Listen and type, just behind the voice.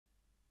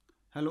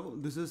Hello,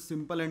 this is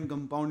Simple and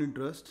Compound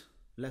Interest,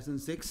 Lesson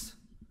 6.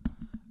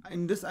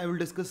 In this, I will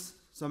discuss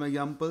some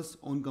examples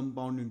on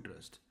compound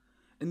interest.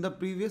 In the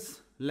previous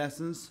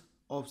lessons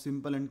of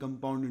Simple and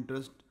Compound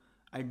Interest,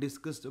 I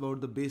discussed about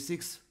the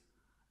basics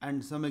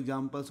and some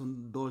examples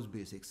on those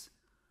basics.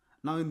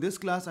 Now, in this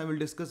class, I will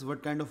discuss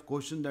what kind of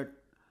question that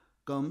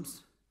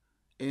comes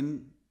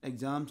in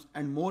exams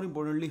and more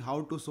importantly,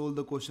 how to solve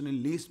the question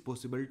in least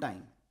possible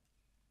time.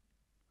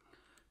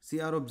 See,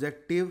 our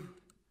objective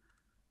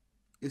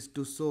is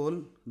to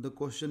solve the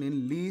question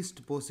in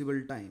least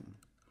possible time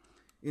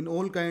in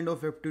all kind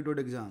of aptitude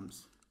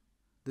exams.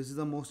 This is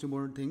the most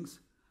important things,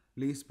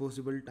 least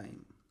possible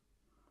time.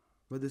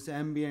 Whether it's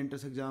MBA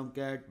entrance exam,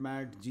 CAT,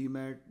 MAT,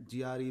 gmat,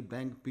 GRE,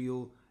 bank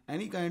PO,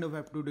 any kind of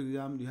aptitude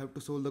exam, you have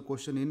to solve the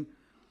question in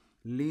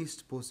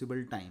least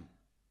possible time.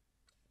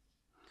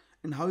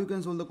 And how you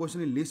can solve the question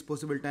in least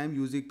possible time?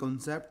 Using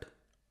concept,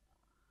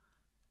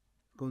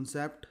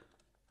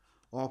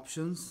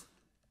 options,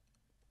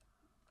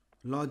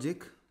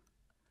 logic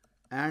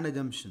and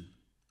assumptions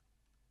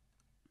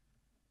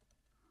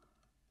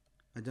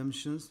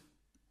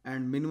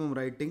and minimum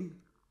writing,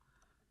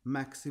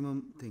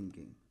 maximum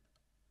thinking.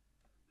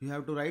 You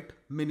have to write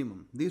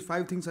minimum. These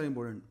 5 things are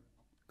important: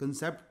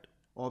 concept,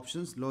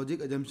 options,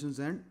 logic, assumptions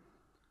and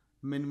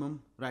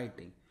minimum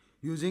writing.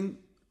 Using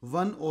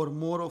one or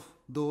more of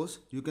those,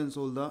 you can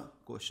solve the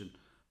question.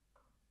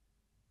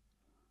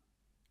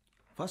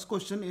 First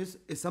question is,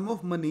 a sum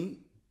of money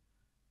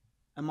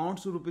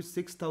amounts to rupees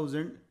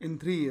 6,000 in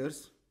 3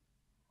 years.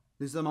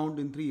 This amount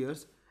in 3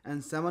 years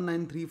and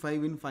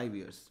 7,935 in 5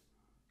 years.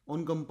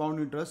 On compound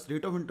interest,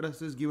 rate of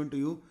interest is given to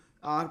you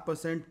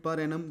R% per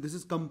annum. This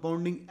is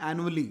compounding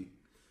annually.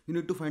 You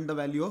need to find the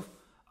value of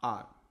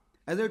R.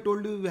 As I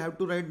told you, we have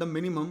to write the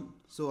minimum.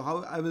 So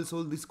how I will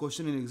solve this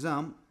question in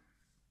exam?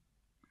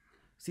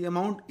 See,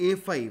 amount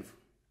A5.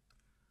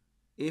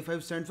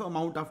 A5 stands for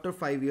amount after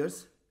 5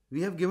 years.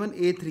 We have given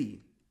A3.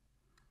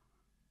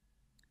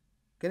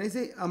 Can I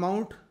say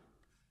amount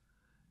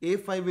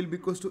A5 will be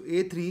equals to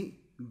A3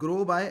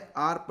 grow by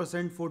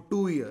R% for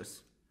 2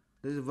 years.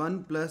 This is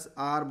 1 plus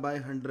R by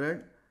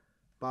 100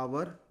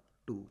 power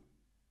 2.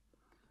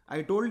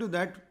 I told you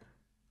that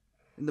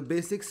in the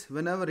basics,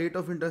 whenever rate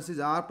of interest is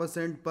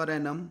R% per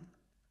annum,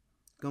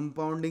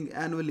 compounding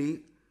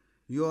annually,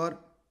 your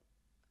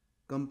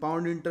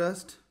compound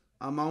interest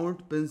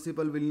amount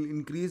principal will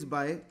increase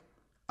by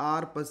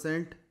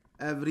R%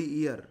 every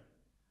year.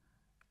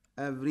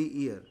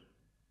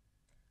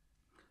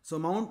 So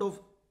amount of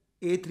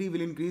A3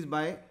 will increase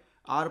by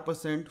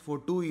R% for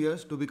 2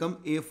 years to become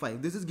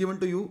A5. This is given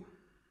to you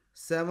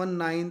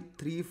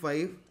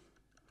 7,935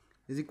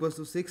 is equals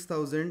to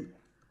 6,000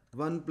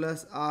 1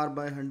 plus R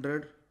by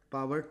 100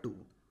 power 2.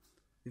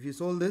 If you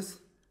solve this,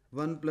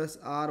 1 plus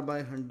R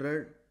by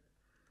 100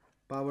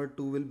 power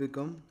 2 will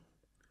become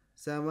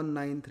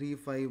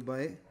 7,935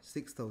 by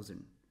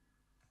 6,000.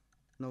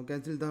 Now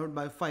cancel that out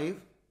by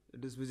 5.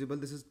 It is visible.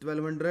 This is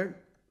 1200.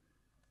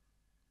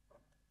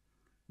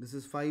 This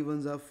is 5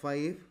 ones are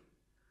 5.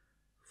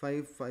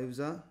 5 5s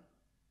are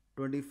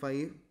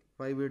 25.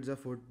 5 8s are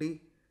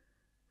 40.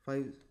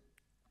 5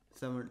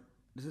 7.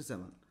 This is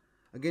 7.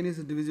 Again, this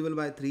is divisible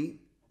by 3.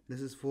 This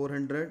is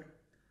 400.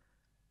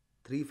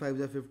 3 5s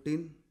are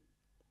 15.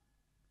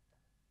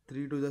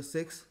 3 2s are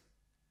 6.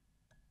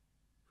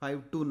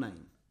 5 2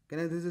 9.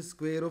 This is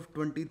square of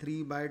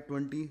 23 by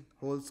 20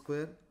 whole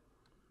square.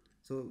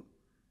 So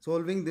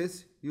solving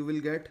this, you will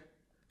get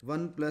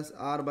 1 plus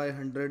R by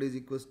 100 is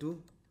equals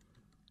to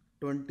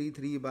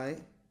 23 by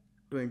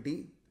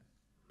 20,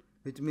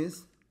 which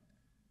means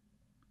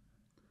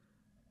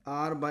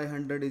R by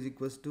 100 is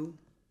equals to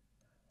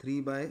 3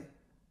 by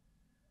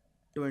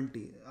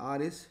 20.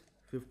 R is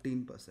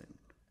 15%.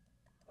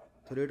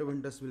 So rate of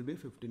interest will be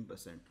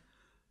 15%.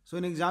 So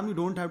in exam, you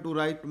don't have to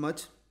write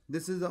much.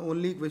 This is the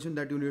only equation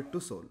that you need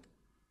to solve.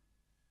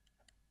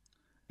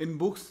 In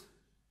books,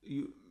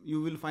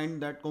 you will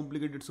find that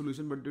complicated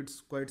solution, but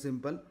it's quite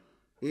simple.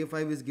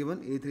 A5 is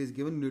given, A3 is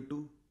given, you need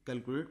to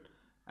calculate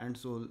and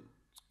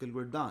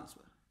calculate the answer.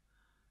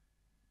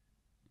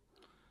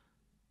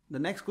 The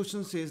next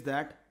question says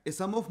that a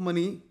sum of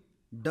money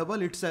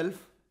double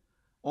itself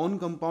on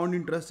compound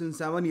interest in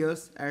 7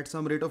 years at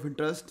some rate of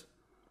interest.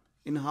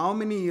 In how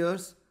many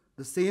years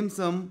the same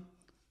sum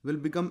will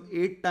become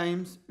 8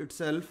 times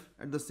itself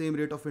at the same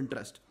rate of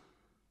interest?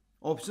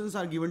 Options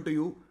are given to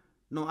you.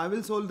 Now I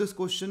will solve this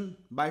question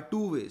by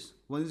 2 ways.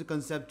 One is a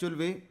conceptual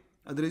way,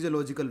 other is a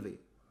logical way.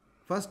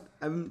 First,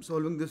 I am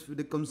solving this with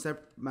the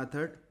concept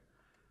method.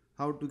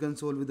 How you can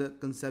solve with the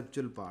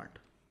conceptual part.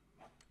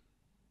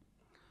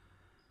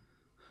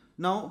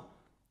 Now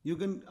you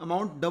can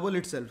amount double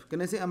itself.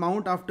 Can I say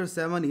amount after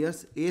 7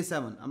 years,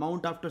 A7,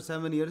 amount after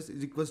 7 years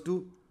is equals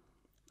to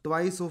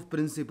twice of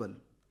principal.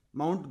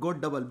 Amount got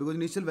double because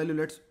initial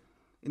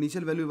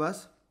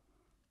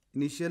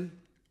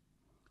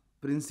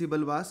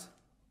principal was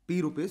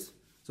P rupees.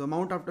 So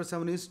amount after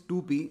 7 is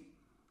 2P.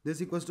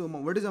 This equals to,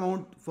 what is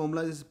amount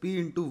formula? This is P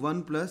into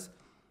 1 plus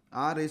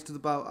R raised to the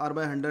power, R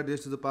by 100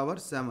 raised to the power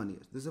 7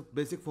 years. This is a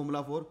basic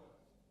formula for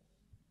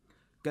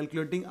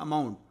calculating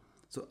amount.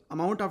 So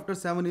amount after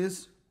 7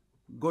 years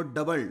got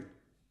doubled.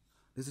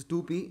 This is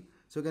 2p.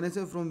 So can I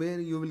say from where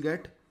you will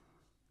get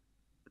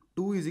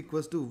 2 is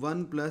equals to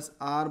 1 plus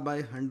r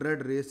by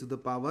 100 raised to the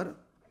power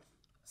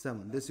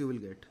 7. This you will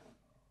get.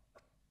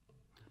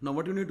 Now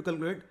what you need to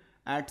calculate,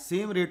 at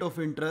same rate of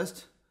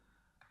interest,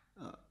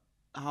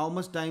 how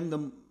much time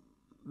the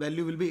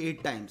value will be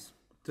 8 times.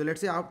 So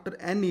let's say after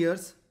n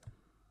years,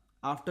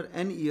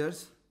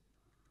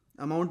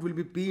 amount will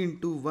be p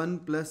into 1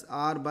 plus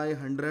r by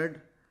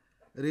 100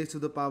 raised to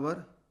the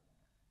power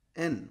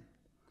n.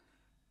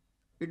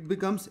 It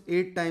becomes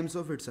 8 times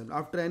of itself.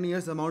 After n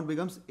years, amount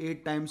becomes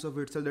 8 times of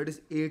itself, that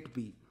is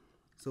 8p.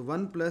 So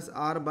 1 plus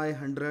r by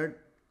 100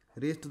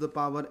 raised to the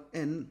power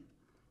n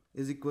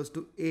is equals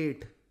to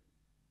 8.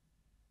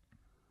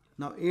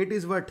 Now 8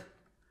 is what?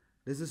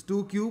 This is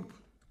 2 cube.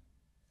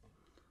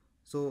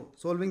 So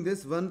solving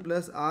this, 1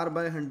 plus r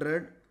by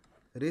 100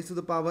 raised to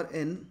the power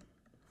n.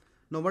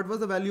 Now what was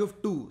the value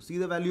of 2? See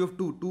the value of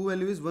 2. 2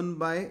 value is 1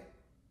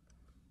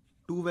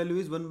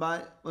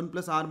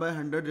 plus r by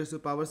 100 raised to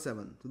the power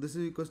 7. So this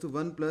is equals to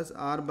 1 plus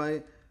r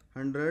by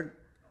 100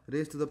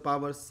 raised to the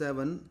power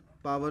 7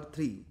 power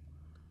 3.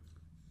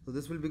 So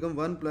this will become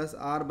 1 plus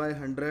r by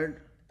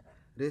 100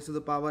 raised to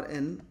the power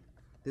n.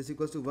 This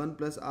equals to 1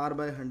 plus r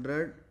by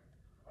 100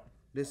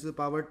 raised to the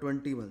power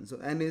 21. So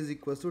n is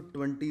equals to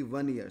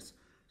 21 years.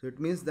 So it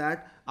means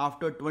that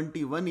after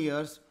 21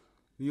 years,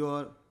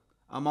 your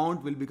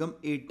amount will become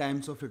 8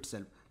 times of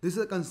itself. This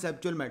is a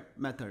conceptual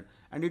method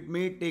and it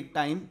may take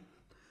time.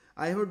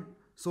 I have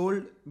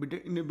solved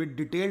in a bit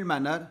detailed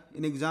manner.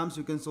 In exams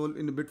you can solve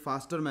in a bit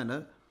faster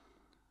manner.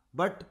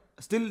 But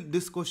still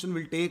this question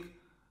will take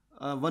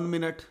 1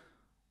 minute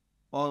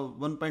or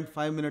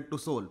 1.5 minute to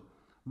solve.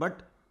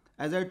 But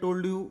as I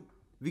told you,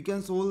 we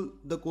can solve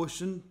the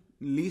question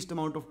least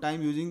amount of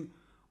time using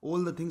all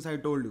the things I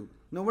told you.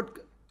 Now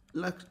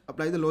let's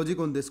apply the logic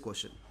on this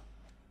question.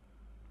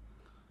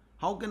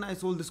 How can I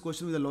solve this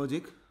question with the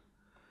logic?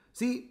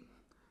 See,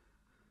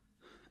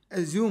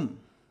 assume,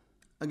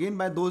 again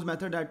by those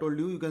methods I told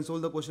you, you can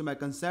solve the question by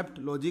concept,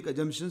 logic,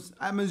 assumptions.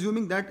 I am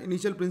assuming that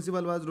initial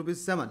principal was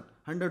rupees 7,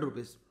 100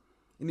 rupees.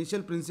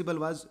 Initial principal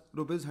was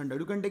rupees 100.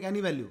 You can take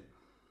any value.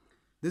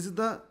 This is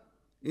the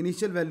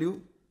initial value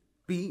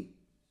P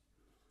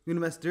you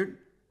invested.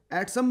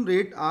 At some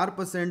rate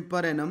R%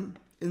 per annum,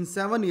 in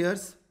 7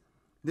 years,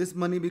 this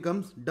money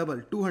becomes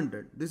double,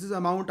 200. This is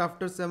amount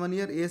after 7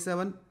 years,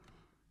 A7.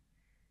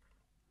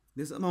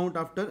 This amount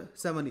after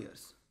 7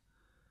 years.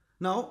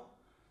 Now,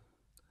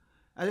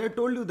 as I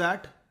told you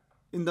that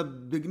in the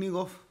beginning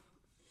of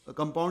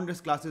compound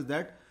interest classes,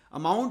 that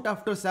amount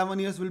after 7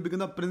 years will become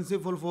the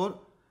principal for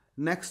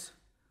next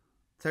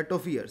set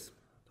of years.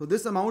 So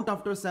this amount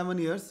after 7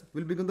 years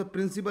will become the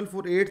principal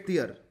for 8th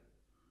year.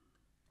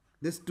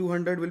 This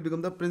 200 will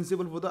become the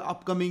principal for the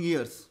upcoming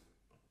years.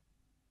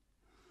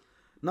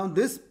 Now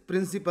this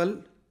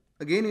principal,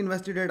 again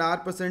invested at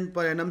R%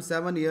 per annum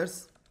 7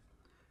 years,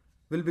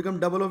 will become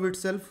double of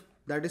itself,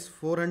 that is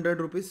 400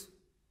 rupees.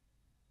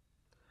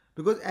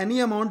 Because any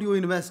amount you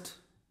invest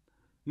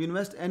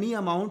any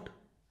amount,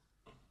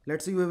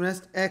 let's say you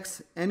invest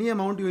X, any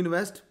amount you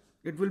invest,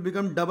 it will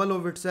become double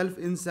of itself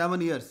in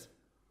 7 years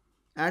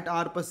at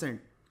R%.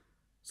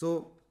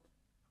 So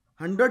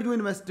 100 you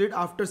invested,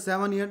 after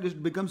 7 years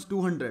it becomes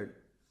 200.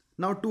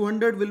 Now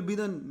 200 will be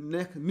the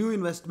new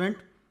investment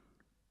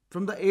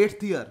from the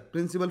 8th year,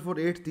 principal for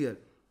 8th year.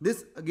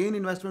 This again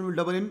investment will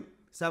double in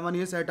 7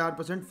 years at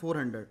R%,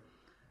 400.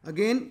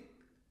 Again,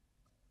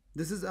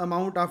 this is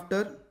amount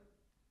after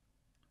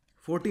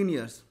 14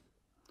 years.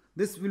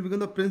 This will become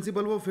the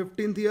principal for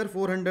 15th year,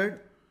 400.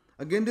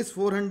 Again this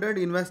 400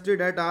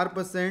 invested at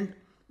R%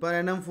 per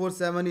annum for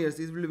 7 years.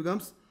 This will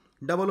becomes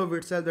double of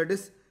itself, that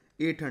is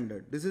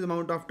 800. This is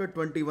amount after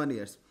 21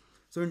 years.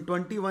 So in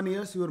 21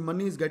 years your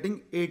money is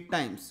getting 8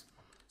 times.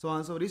 So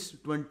answer is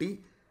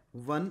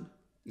 21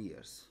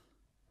 years.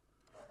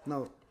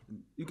 Now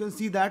you can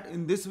see that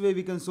in this way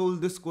we can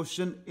solve this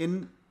question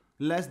in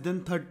less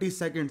than 30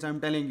 seconds. I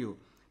am telling you,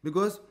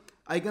 because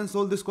I can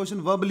solve this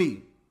question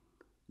verbally.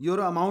 Your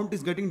amount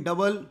is getting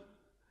double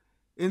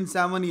in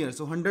 7 years.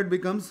 So 100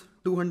 becomes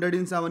 200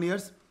 in 7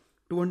 years.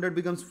 200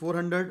 becomes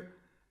 400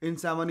 in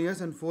 7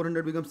 years, and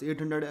 400 becomes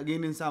 800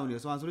 again in 7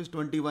 years. So answer is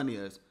 21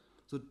 years.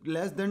 So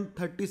less than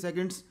 30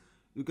 seconds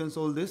you can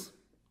solve this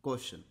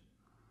question.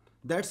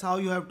 That's how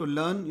you have to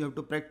learn, you have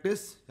to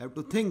practice, you have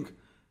to think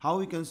how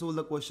you can solve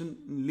the question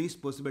in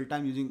least possible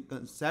time using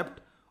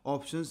concept,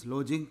 options,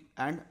 logic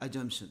and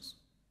assumptions.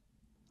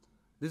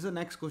 This is the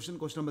next question,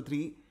 question number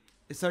 3.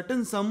 A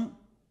certain sum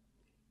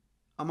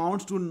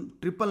amounts to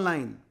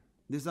 999.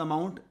 This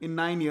amount in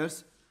 9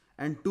 years,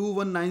 and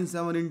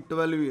 2197 in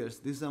 12 years.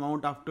 This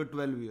amount after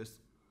 12 years.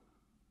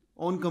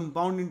 On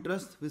compound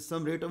interest with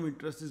some rate of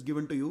interest is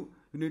given to you.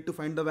 You need to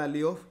find the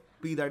value of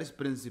P, that is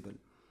principal.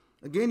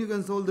 Again you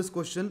can solve this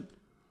question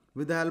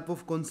with the help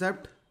of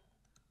concept.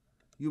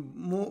 You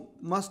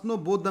must know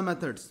both the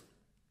methods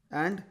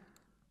and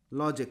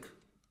logic.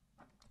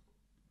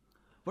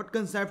 What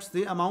concepts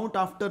say? Amount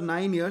after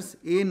 9 years,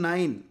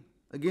 A9.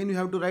 Again you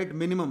have to write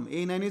minimum.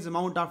 A9 is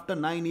amount after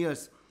 9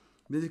 years.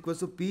 This is equals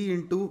to P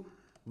into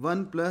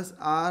 1 plus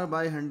R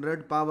by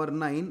 100 power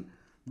 9.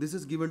 This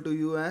is given to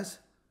you as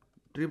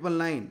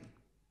 999.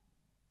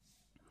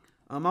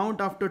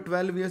 Amount after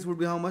 12 years would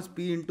be how much?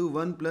 P into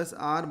 1 plus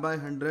R by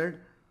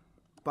 100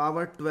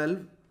 power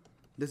 12.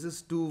 This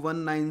is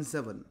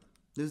 2197.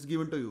 This is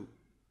given to you.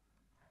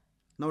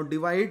 Now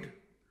divide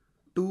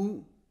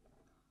 2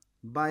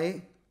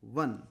 by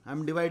 1. I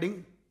am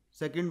dividing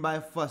second by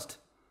first.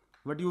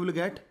 What you will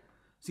get?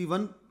 See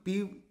 1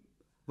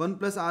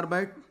 plus R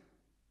by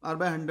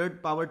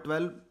 100 power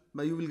 12,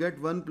 but you will get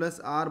 1 plus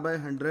R by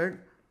 100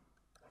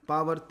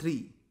 power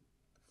 3.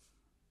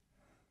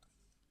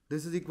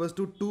 This is equals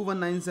to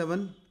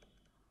 2197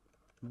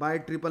 by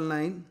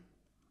 999.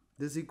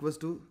 This is equals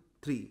to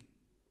 3.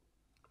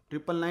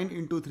 999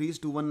 into 3 is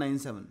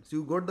 2197. So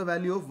you got the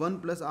value of 1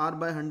 plus R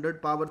by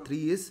 100 power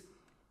 3 is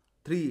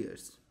 3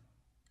 years.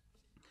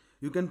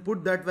 You can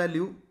put that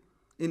value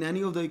in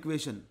any of the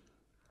equation.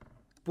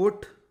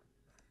 Put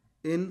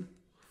in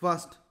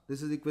first.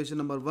 This is equation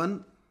number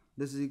 1.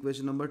 This is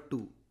equation number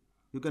 2.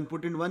 You can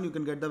put in 1, you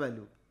can get the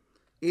value.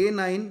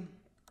 A9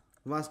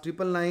 was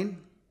 999.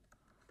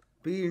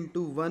 P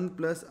into 1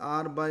 plus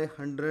R by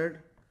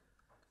 100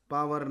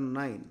 power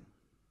 9.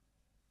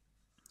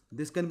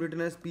 This can be written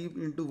as P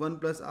into 1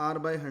 plus R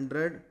by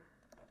 100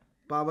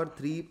 power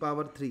 3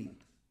 power 3.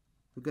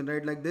 You can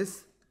write like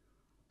this.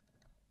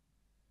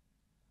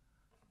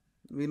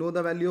 We know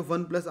the value of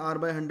 1 plus R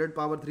by 100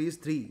 power 3 is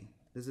 3.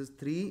 This is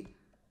 3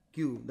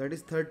 Q. That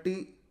is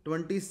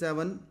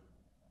 27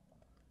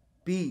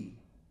 P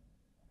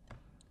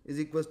is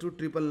equals to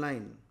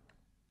 999.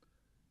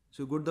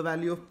 So you got the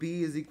value of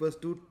P is equals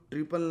to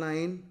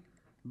 999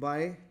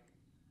 by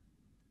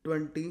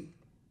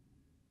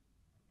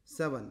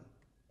 27.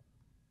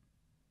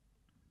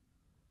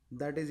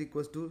 That is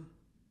equals to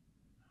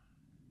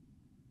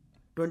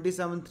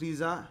 27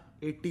 3s are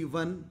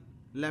 81.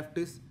 Left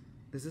is,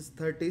 this is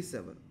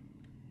 37.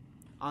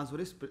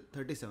 Answer is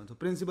 37. So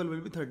principal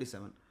will be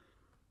 37.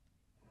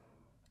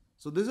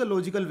 So this is a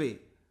logical way.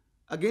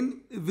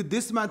 Again, with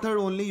this method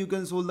only you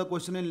can solve the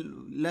question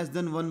in less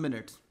than 1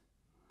 minute.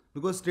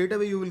 Because straight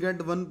away you will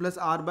get 1 plus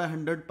R by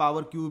 100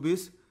 power cube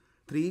is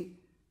 3.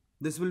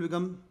 This will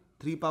become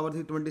 3 power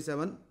 3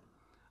 27.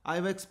 I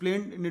have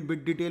explained in a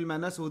bit detailed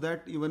manner so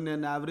that even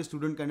an average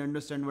student can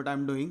understand what I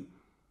am doing.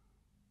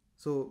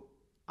 So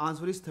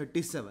answer is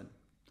 37.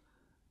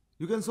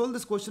 You can solve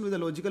this question with a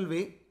logical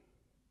way.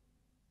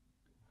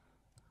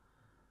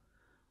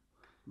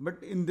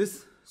 But in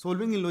this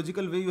solving in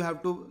logical way, you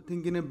have to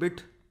think in a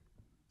bit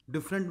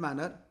different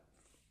manner.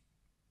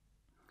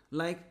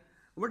 Like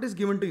what is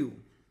given to you?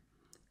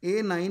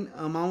 A9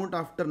 amount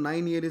after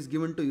 9 years is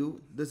given to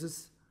you. This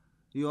is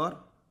your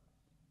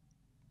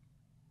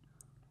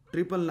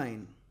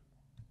 999.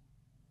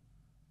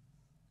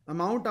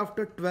 Amount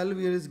after 12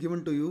 years is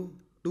given to you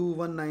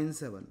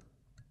 2197.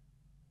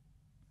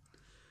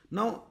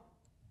 Now,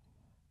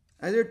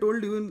 as I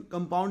told you in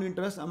compound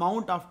interest,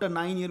 amount after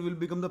 9 years will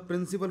become the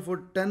principal for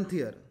 10th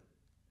year.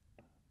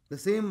 The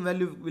same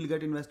value will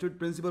get invested,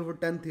 principal for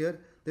 10th year.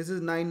 This is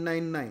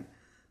 999.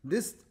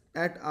 This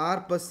at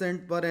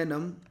R% per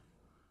annum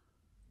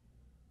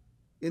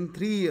in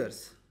 3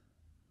 years,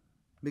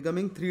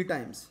 becoming 3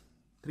 times.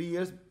 3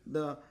 years,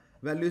 the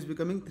value is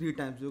becoming 3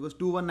 times because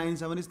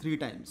 2197 is 3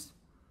 times.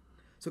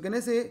 So can I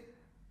say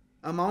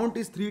amount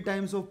is 3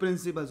 times of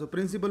principal? So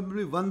principal will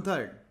be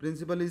 1/3.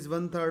 Principal is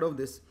 1/3 of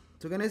this.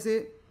 So can I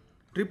say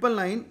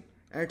 999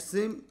 at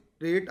same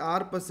rate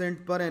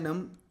R% per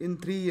annum in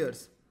 3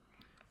 years?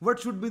 What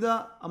should be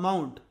the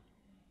amount?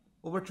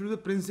 Or what should be the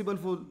principal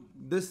for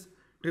this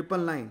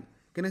 999?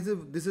 Can I say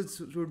this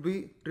should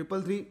be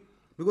 333?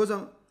 Because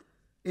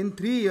in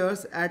 3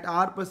 years at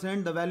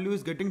R% the value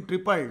is getting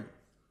tripled.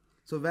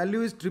 So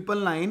value is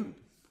 999.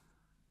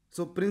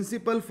 So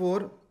principal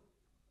for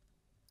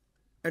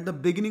at the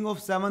beginning of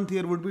 7th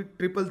year would be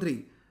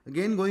 333.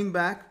 Again going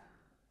back,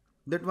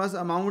 that was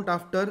amount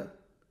after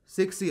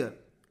 6th year,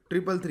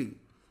 333.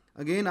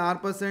 Again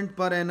R%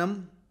 per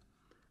annum,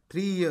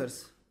 3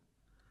 years.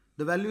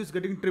 The value is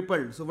getting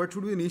tripled. So what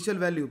should be initial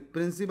value?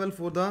 Principal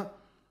for the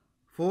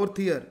 4th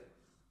year,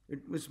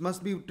 which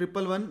must be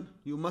 111.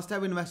 You must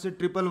have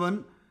invested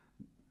 111.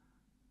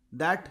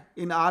 That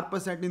in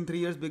R% in 3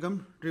 years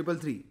become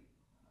 333.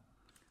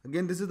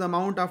 Again this is the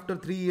amount after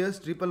 3 years,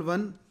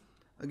 111.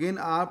 Again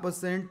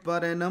R% per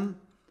annum,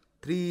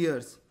 3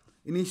 years.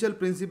 Initial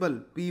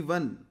principal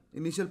P1,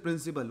 initial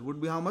principal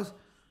would be how much?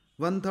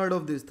 1/3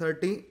 of this,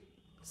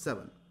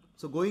 37.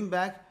 So going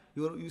back,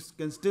 you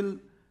can still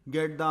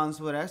get the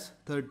answer as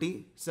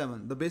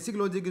 37. The basic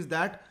logic is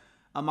that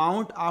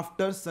amount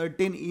after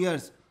certain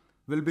years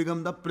will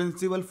become the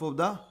principal for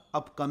the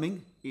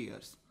upcoming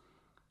years.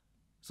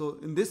 So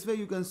in this way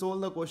you can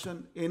solve the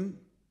question in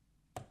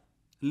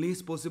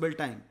least possible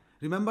time.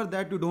 Remember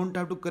that you don't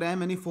have to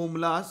cram any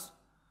formulas.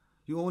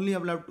 You only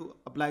have to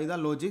apply the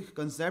logic,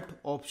 concept,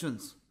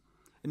 options.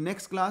 In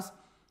next class,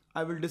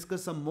 I will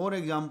discuss some more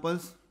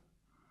examples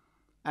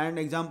and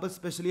examples,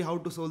 especially how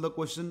to solve the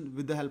question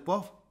with the help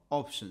of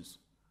options.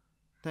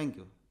 Thank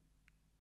you.